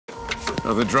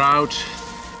Another drought,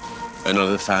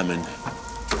 another famine.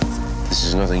 This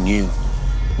is nothing new.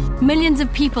 Millions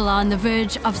of people are on the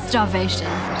verge of starvation.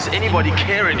 Does anybody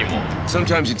care anymore?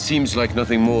 Sometimes it seems like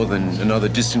nothing more than another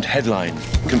distant headline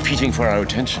competing for our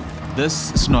attention.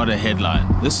 This is not a headline.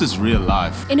 This is real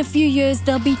life. In a few years,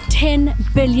 there'll be 10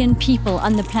 billion people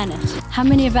on the planet. How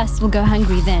many of us will go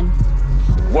hungry then?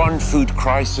 One food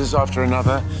crisis after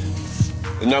another.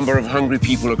 The number of hungry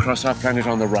people across our planet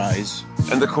on the rise.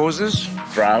 And the causes?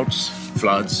 Droughts,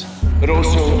 floods, but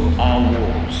also our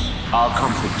wars, our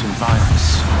conflict and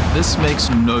violence. This makes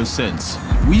no sense.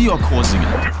 We are causing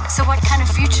it. So what kind of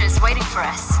future is waiting for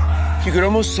us? You could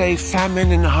almost say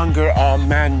famine and hunger are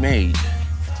man-made.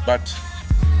 But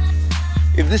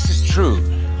if this is true,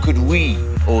 could we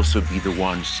also be the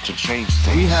ones to change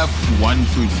things? We have one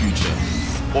food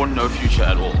future, Or no future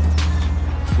at all.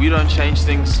 If we don't change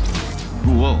things,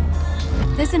 who will?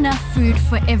 There's enough food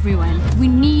for everyone. We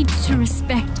need to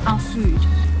respect our food,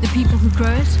 the people who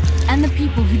grow it and the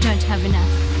people who don't have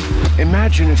enough.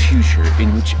 Imagine a future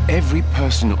in which every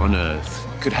person on Earth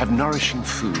could have nourishing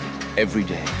food every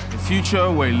day. A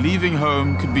future where leaving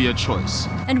home could be a choice.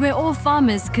 And where all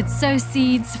farmers could sow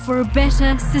seeds for a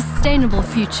better, sustainable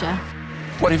future.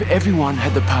 What if everyone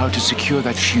had the power to secure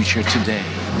that future today?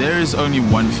 There is only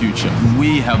one future.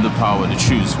 We have the power to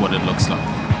choose what it looks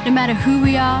like. No matter who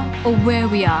we are or where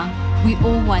we are, we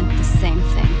all want the same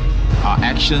thing. Our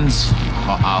actions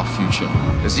are our future.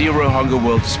 A zero hunger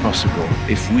world is possible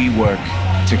if we work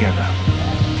together.